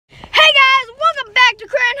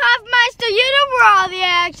where all the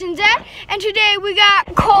action's at. And today we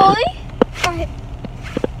got Coley,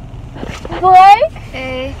 Blake,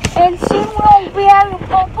 hey, and soon we'll be having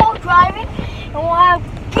Popo driving, and we'll have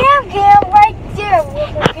Gam Gam right there. We'll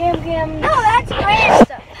have Gam Gam. No, that's grand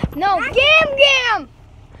stuff. No, Gam Gam.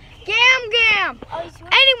 Gam Gam.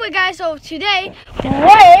 Anyway, guys, so today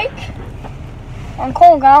Blake and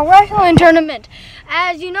Cole got a wrestling tournament.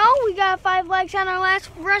 As you know, we got 5 likes on our last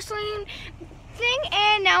wrestling thing,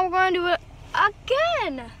 and now we're going to do it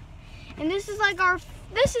again. And this is like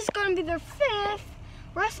this is going to be their 5th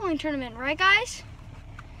wrestling tournament, right, guys?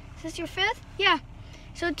 Is this your 5th? Yeah.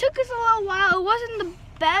 So it took us a little while. It wasn't the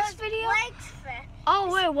best video. Blake's 5th.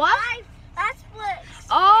 Oh, wait, what? That's Blake's.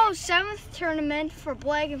 Oh, 7th tournament for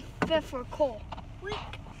Blake and 5th for Cole.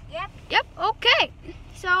 Yep, okay.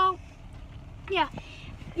 So, yeah,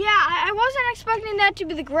 I wasn't expecting that to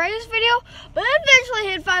be the greatest video, but it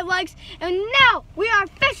eventually hit 5 likes, and now we are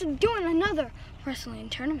officially doing another wrestling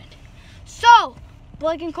tournament. So,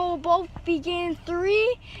 Blake and Cole both began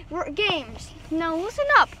 3 games. Now, listen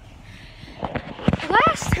up.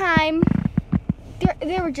 Last time,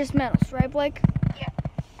 they were just medals, right, Blake? Yeah.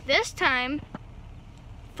 This time,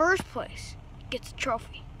 first place gets a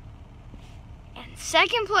trophy, and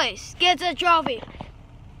second place gets a trophy.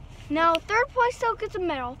 Now, third place still gets a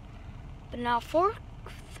medal, but now 4th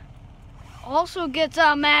also gets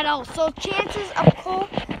a medal. So chances of Cole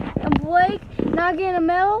and Blake not getting a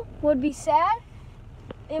medal would be sad.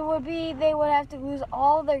 It would be they would have to lose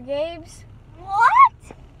all their games.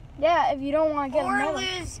 What? Yeah, if you don't want to get a medal.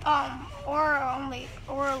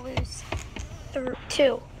 Or lose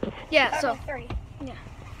 2. Yeah, so 3.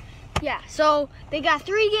 yeah, so they got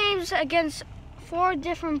 3 games against 4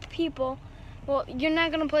 different people. Well, you're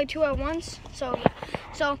not going to play 2 at once, so yeah.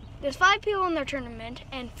 So there's 5 people in their tournament,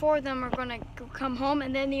 and 4 of them are going to come home,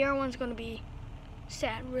 and then the other one's going to be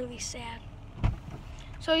sad, really sad.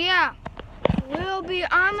 So yeah, we'll be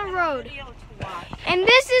on the road. And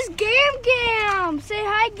this is Gam Gam. Say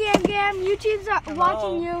hi, Gam Gam. YouTube's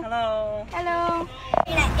watching you. Hello. Hello.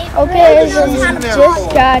 Okay, so we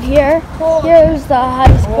just got here. Here's the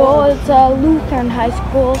high school. It's a Lutheran high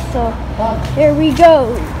school, so here we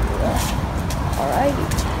go. Alrighty.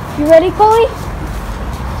 You ready, Coley?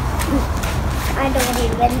 I don't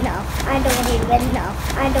need win now. I don't need win now.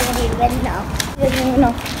 I don't need win now.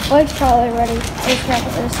 No, Blake's probably ready.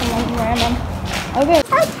 There's someone random. Okay.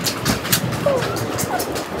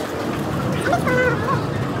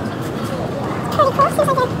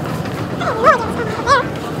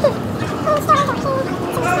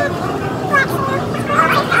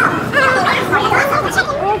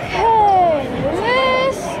 Okay,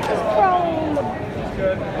 this is probably the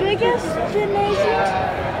biggest gymnasium.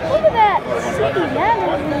 Look at that city, that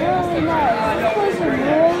is really nice. This place is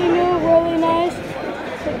really new, really nice.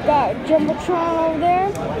 We've got Jumbotron over there.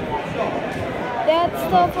 That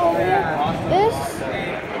stuff over there.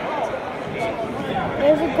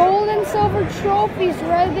 There's a gold and silver trophies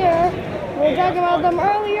right there. We were talking about them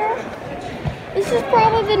earlier. This is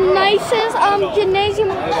probably the nicest gymnasium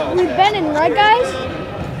we've been in, right, guys?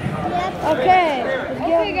 Yep. Okay.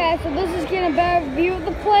 Okay, guys, so this is getting a better view of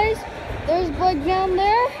the place. There's Blake down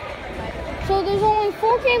there. So there's only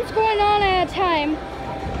 4 games going on at a time,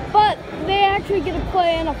 but they actually get to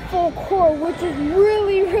play in a full court, which is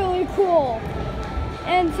really, really cool.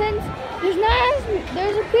 And since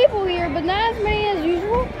there's people here, but not as many as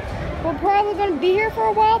usual, we're probably going to be here for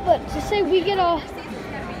a while, but to say we get a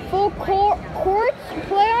full court to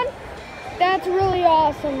play on, that's really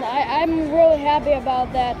awesome. I'm really happy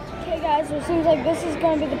about that. Okay, guys, so it seems like this is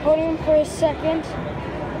going to be the podium for a 2nd,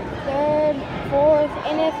 3rd, 4th,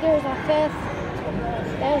 and if there's a 5th,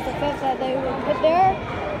 there's the 5th that they would put there.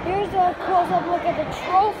 Here's a close-up look at the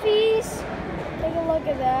trophies. Take a look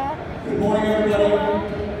at that. Good morning, everybody.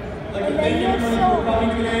 Like to thank you for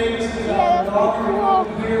coming today. This is that's pretty cool.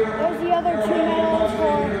 There's the other 2 medals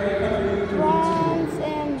for bronze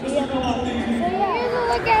and the other one. So yeah, here's a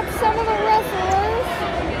look at some of the wrestlers.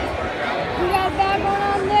 We got that one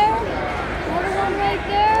on there. Another one right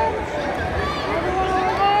there. Another one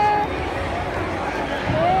over there.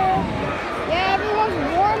 There. Yeah, everyone's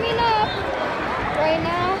warming up right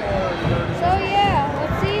now. So yeah,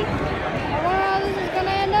 let's see. I wonder how this is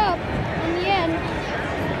gonna end up in the end.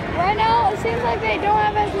 Right now, it seems like they don't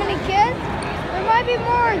have as many kids. There might be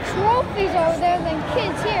more trophies over there than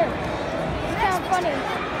kids here. It's kind of funny.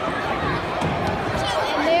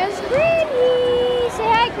 And there's Granny. Say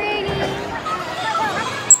hi, Granny.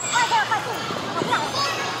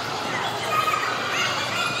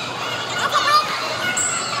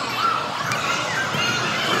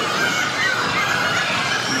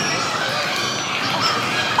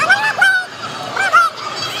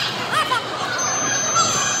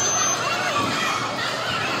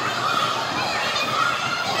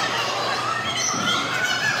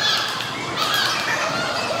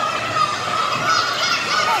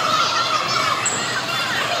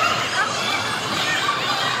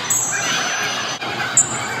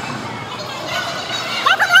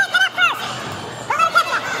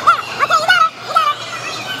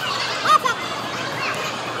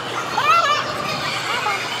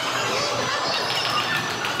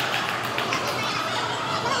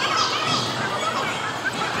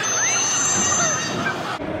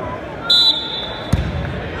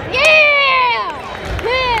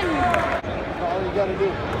 got to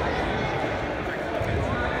do.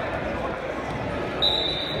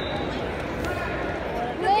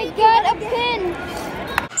 They got a pin.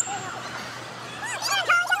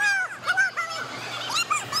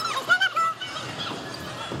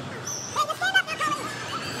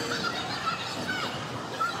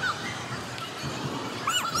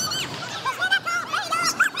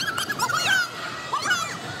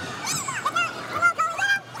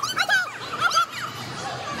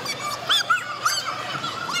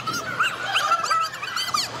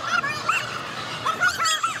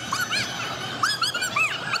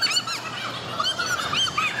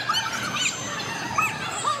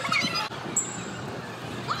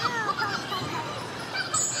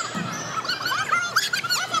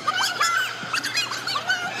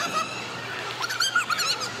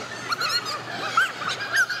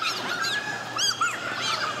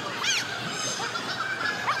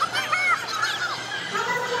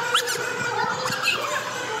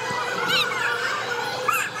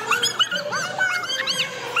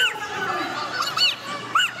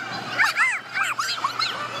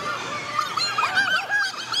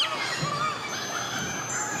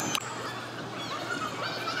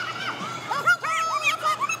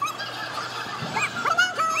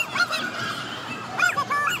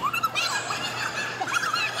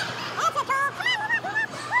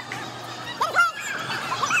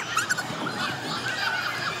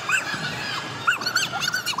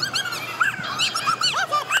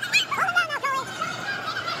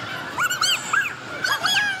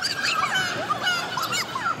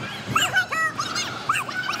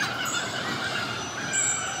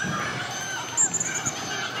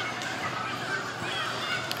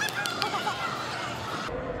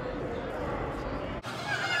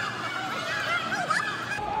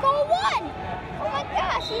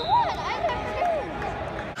 He won! I never knew!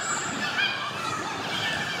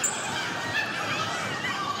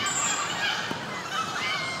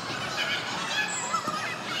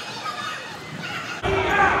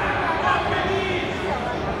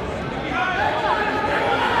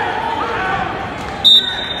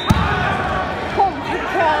 Oh my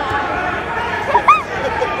god!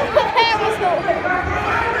 That was hilarious!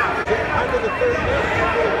 Under the third minute,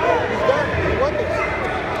 he's done. He won this.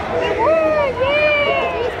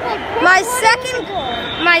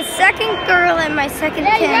 My second girl and my second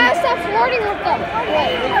Yeah, pin. you gotta stop flirting with them.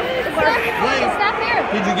 Wait, it's not fair.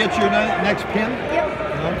 Did you get your next pin? Yep.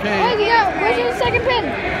 Okay. Wait, where's your second pin?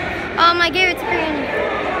 I gave it to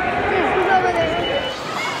Green.